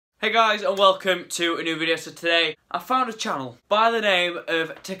Hey guys, and welcome to a new video. So today I found a channel by the name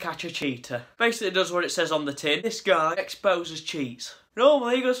of To Catch a Cheater. Basically it does what it says on the tin. This guy exposes cheats.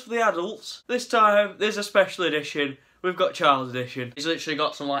 Normally he goes for the adults. This time there's a special edition. We've got child edition. He's literally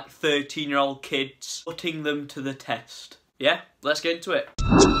got some like 13-year-old kids putting them to the test. Yeah, let's get into it.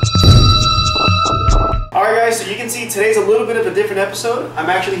 Alright guys, so you can see today's a little bit of a different episode. I'm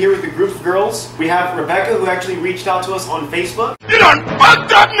actually here with a group of girls. We have Rebecca, who actually reached out to us on Facebook. You done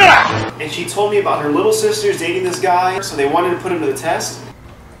fucked up now! And she told me about her little sisters dating this guy, so they wanted to put him to the test.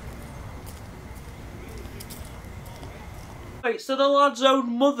 Wait, so the lad's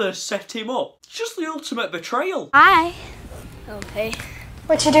own mother set him up? It's just the ultimate betrayal. Hi. Okay.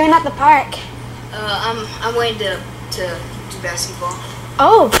 What you doing at the park? I'm waiting to do basketball.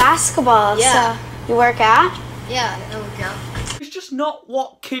 Oh, basketball. Yeah. So you work out? Yeah, I work out. It's just not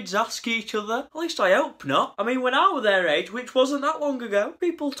what kids ask each other. At least I hope not. I mean, when I was their age, which wasn't that long ago,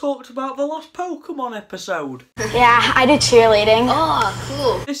 people talked about the last Pokemon episode. Yeah, I do cheerleading. Oh,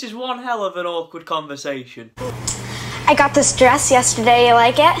 cool. This is one hell of an awkward conversation. I got this dress yesterday. You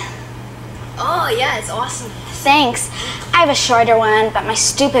like it? Oh, yeah, it's awesome. Thanks. I have a shorter one, but my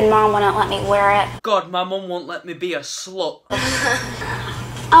stupid mom wouldn't let me wear it. God, my mum won't let me be a slut.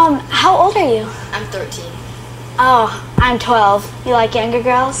 How old are you? I'm 13. Oh, I'm 12. You like younger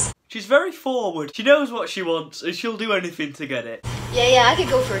girls? She's very forward. She knows what she wants and she'll do anything to get it. Yeah, I could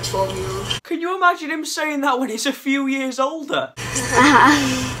go for a 12-year-old. Can you imagine him saying that when he's a few years older?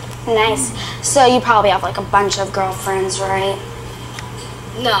 Nice. So you probably have like a bunch of girlfriends, right?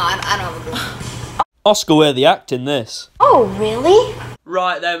 No, I don't have a girl. Oscar worthy acting, this. Oh, really?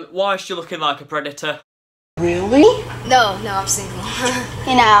 Right then, why is she looking like a predator? Really? No, I'm single.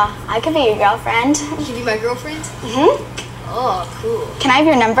 You know, I could be your girlfriend. You can be my girlfriend? Mm-hmm. Oh, cool. Can I have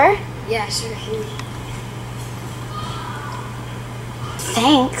your number? Yeah, sure. Here.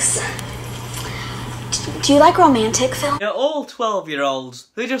 Thanks. Do you like romantic film? Yeah, all 12-year-olds,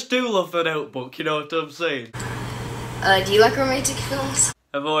 they just do love the Notebook, you know what I'm saying? Do you like romantic films?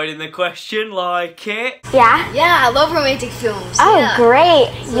 Avoiding the question, like it. Yeah? Yeah, I love romantic films. Oh, yeah. great.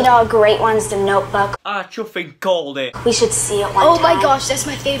 You know, a great one's The Notebook. I chuffing called it. We should see it one Oh time. my gosh, that's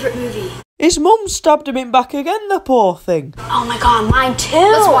my favorite movie. His mum stabbed him in back again, the poor thing. Oh my god, mine too.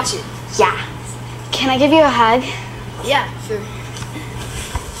 Let's watch it. Yeah. Can I give you a hug? Yeah, sure.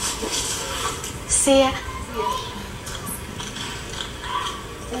 See ya.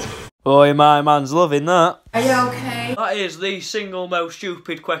 Boy, my man's loving that. Are you okay? That is the single most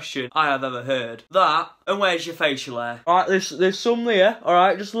stupid question I have ever heard. That, and where's your facial hair? Alright, there's some there,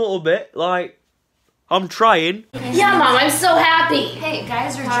 alright, just a little bit, like, I'm trying. Yeah, Mom, I'm so happy. Hey,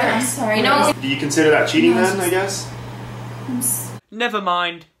 guys are I'm jerks. sorry. You know, Do you consider that cheating then, I guess? Never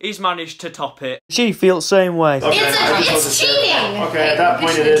mind, he's managed to top it. She feels the same way. Okay, It's cheating. Okay, at that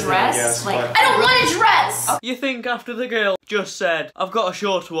point it is then, I guess. Like, but- I don't want a dress. You think after the girl just said, I've got a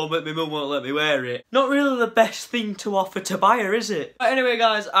shorter one but my mum won't let me wear it. Not really the best thing to offer to buy her, is it? But anyway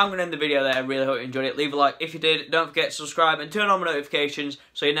guys, I'm going to end the video there. I really hope you enjoyed it. Leave a like if you did. Don't forget to subscribe and turn on my notifications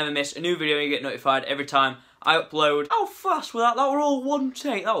so you never miss a new video and you get notified every time I upload. How fast was that? That were all one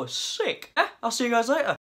take. That was sick. Yeah, I'll see you guys later.